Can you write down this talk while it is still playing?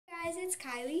guys, it's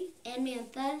Kylie and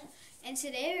Mantha, and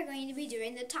today we're going to be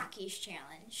doing the Talkies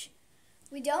challenge.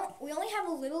 We only have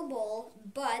a little bowl,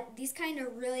 but these kind are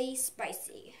really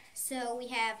spicy. So we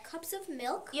have cups of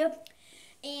milk. Yep.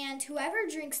 And whoever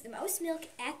drinks the most milk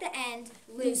at the end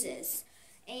loses.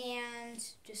 And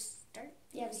just start?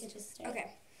 Yeah, we can just start.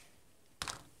 Okay.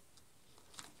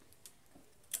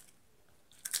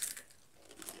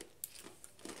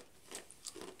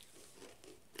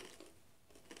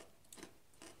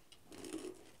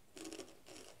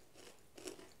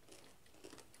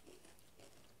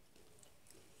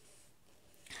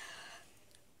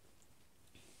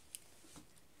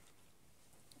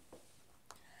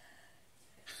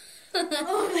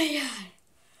 Oh my god.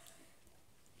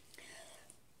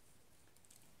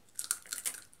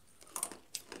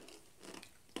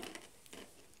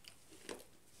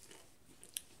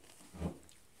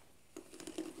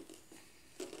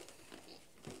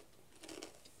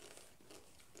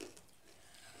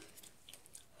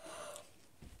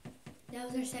 That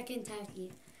was our second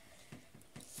Talkie.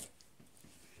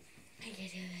 I can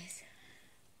do this.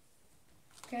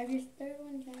 Grab your third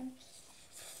one, John.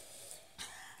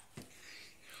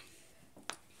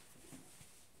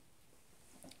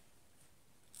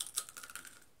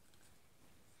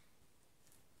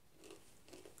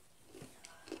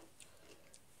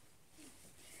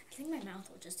 I think my mouth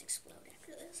will just explode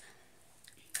after this.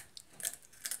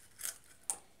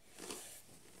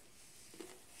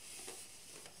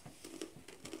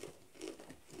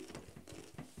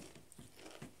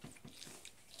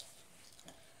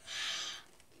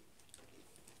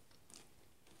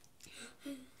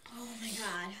 Oh my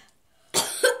god.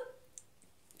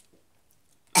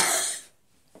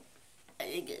 I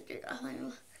didn't get it off my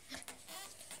mouth.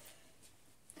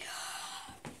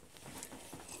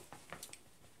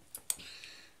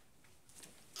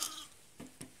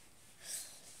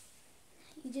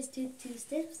 You just did 2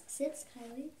 sips,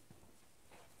 Kylie.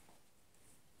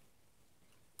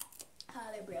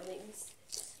 They're really.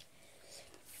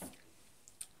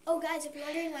 Oh, guys, if you're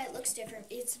wondering why it looks different,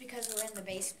 it's because we're in the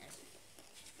basement.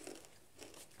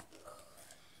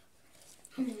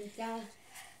 Oh my god.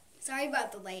 Sorry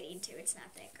about the lighting, too. It's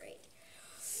not that great.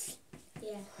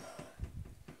 Yeah.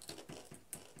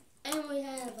 And we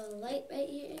have a light right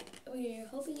here. We're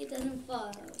hoping it doesn't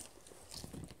fall.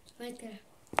 Right there.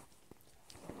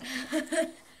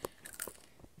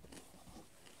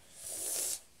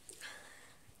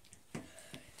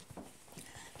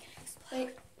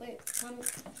 Wait, is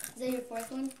that your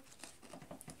 4th one?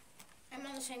 I'm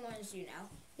on the same one as you now.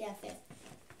 Yeah, fair.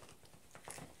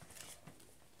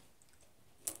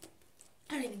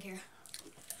 I don't even care.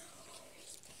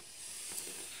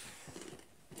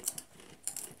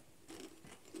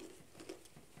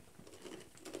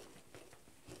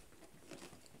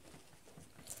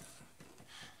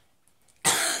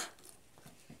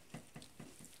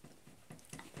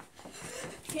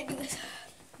 Can't do this.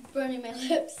 Burning my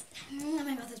lips. My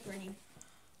mouth is burning.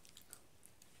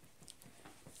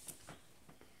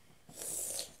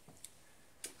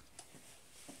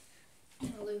 I'm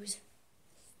gonna lose.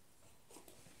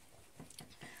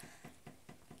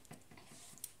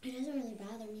 It doesn't really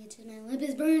bother me until my lip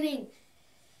is burning.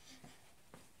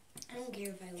 I don't care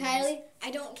if I lose. Kylie?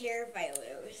 I don't care if I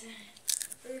lose.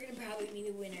 We're gonna probably be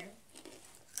the winner.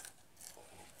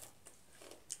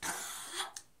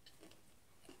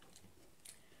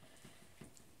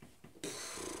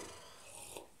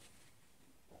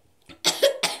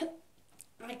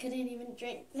 I couldn't even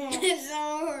drink that. It's so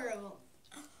horrible.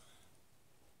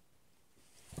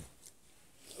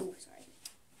 Oh, sorry.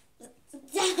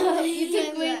 You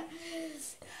took me.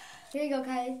 Here you go,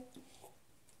 Kylie.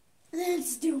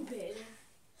 That's stupid.